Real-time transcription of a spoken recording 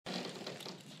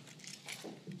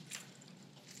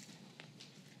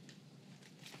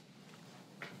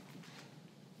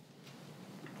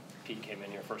Pete came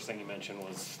in here, first thing he mentioned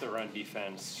was the run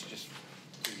defense. Just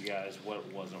for you guys, what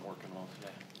wasn't working well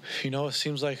today? It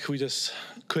seems like we just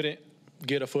couldn't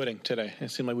get a footing today.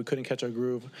 It seemed like we couldn't catch our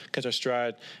groove, catch our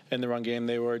stride in the run game.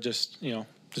 They were just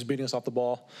beating us off the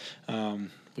ball.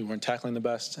 We weren't tackling the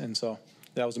best, and so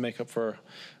that was the makeup for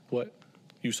what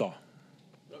you saw.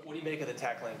 What do you make of the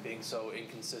tackling being so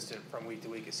inconsistent from week to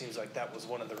week? It seems like that was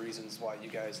one of the reasons why you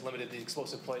guys limited the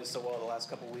explosive plays so well the last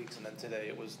couple of weeks, and then today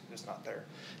it was just not there.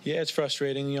 Yeah, it's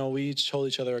frustrating. We each hold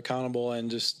each other accountable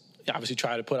and just obviously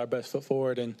try to put our best foot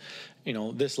forward. And,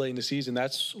 this late in the season,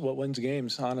 that's what wins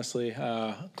games, honestly.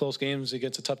 Close games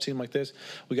against a tough team like this,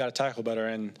 we got to tackle better.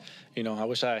 And, I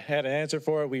wish I had an answer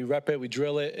for it. We rep it, we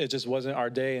drill it. It just wasn't our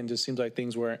day, and just seems like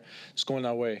things weren't just going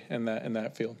our way in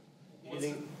that field.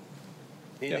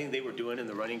 Anything they were doing in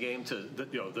the running game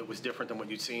that was different than what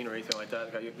you'd seen or anything like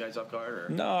that got you guys off guard? Or?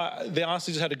 No, they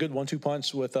honestly just had a good 1-2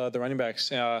 punch with the running backs.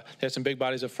 They had some big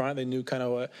bodies up front. They knew kind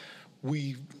of what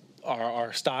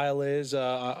our style is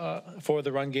for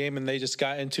the run game, and they just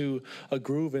got into a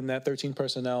groove in that 13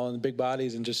 personnel and big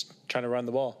bodies and just trying to run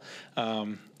the ball.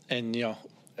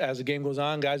 As the game goes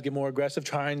on, guys get more aggressive,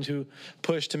 trying to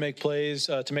push to make plays,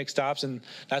 to make stops, and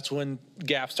that's when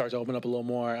gaps start to open up a little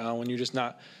more, when you're just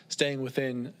not staying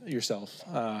within yourself.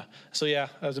 That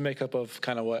was a makeup of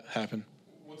kind of what happened.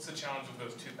 What's the challenge with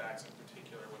those two backs in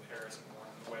particular, with Harris and Warren,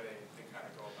 the way they kind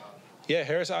of go about it? Yeah,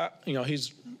 Harris,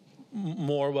 he's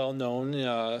more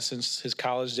well-known since his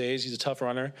college days. He's a tough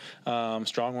runner,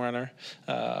 strong runner.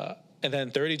 And then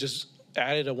 30 just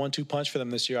added a 1-2 punch for them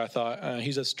this year, I thought.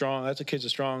 That's a kid's a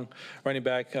strong running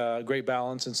back, great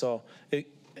balance. And so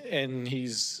and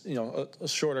he's, a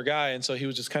shorter guy. And so he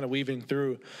was just kind of weaving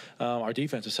through our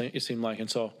defense, it seemed like. And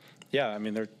so,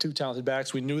 they're two talented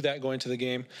backs. We knew that going into the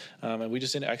game, and we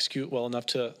just didn't execute well enough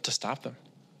to stop them.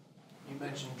 You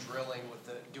mentioned drilling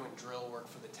doing drill work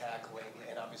for the tackling,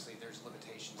 and obviously there's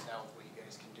limitations now with what you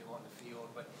guys can do on the field.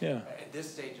 But at this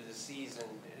stage of the season,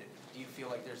 do you feel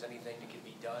like there's anything that can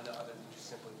be done other than just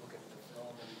simply looking at the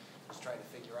film and just trying to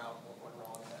figure out what went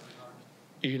wrong in that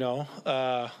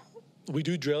regard? We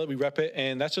do drill it, we rep it,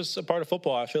 and that's just a part of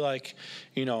football. I feel like,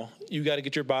 you got to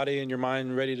get your body and your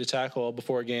mind ready to tackle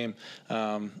before a game.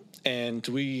 And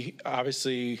we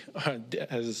obviously,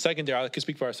 as a secondary, I could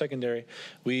speak for our secondary,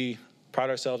 we pride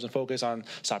ourselves and focus on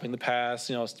stopping the pass,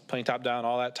 playing top down,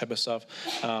 all that type of stuff.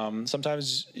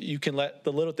 Sometimes you can let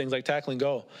the little things like tackling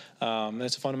go.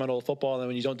 It's a fundamental of football, and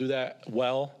when you don't do that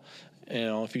well,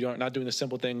 if you're not doing the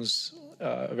simple things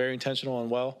very intentional and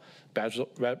well,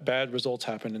 bad results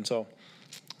happen. And so,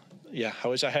 I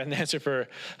wish I had an answer for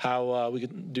how we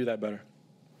could do that better.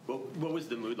 What was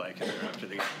the mood like after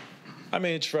the game? I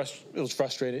mean, it was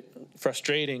frustrating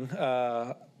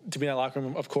to be in that locker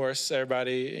room. Of course,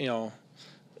 everybody,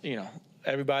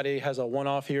 everybody has a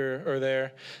one-off here or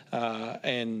there,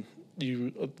 and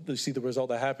you see the result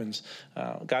that happens.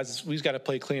 Guys, we just got to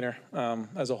play cleaner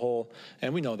as a whole,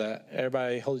 and we know that.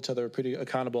 Everybody holds each other pretty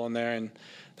accountable in there, and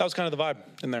that was kind of the vibe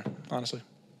in there, honestly.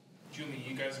 Julian,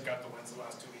 you guys have got the wins the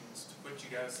last 2 weeks to put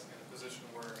you guys in a position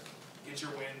where get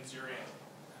your wins, you're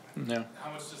in. Yeah.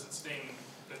 How much does it sting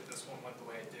that this one went the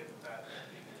way it did with that?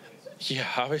 Yeah,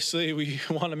 obviously we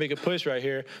want to make a push right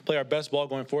here, play our best ball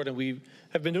going forward, and we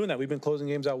have been doing that. We've been closing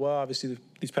games out well, obviously,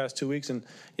 these past 2 weeks, and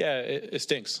it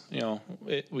stinks.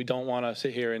 We don't want to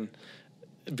sit here and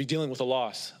be dealing with a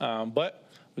loss, but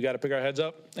we got to pick our heads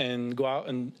up and go out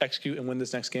and execute and win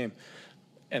this next game.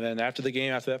 And then after the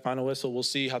game, after that final whistle, we'll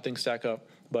see how things stack up.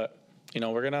 But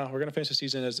we're gonna finish the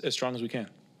season as strong as we can.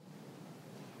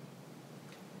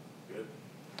 Good.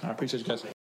 I appreciate you guys.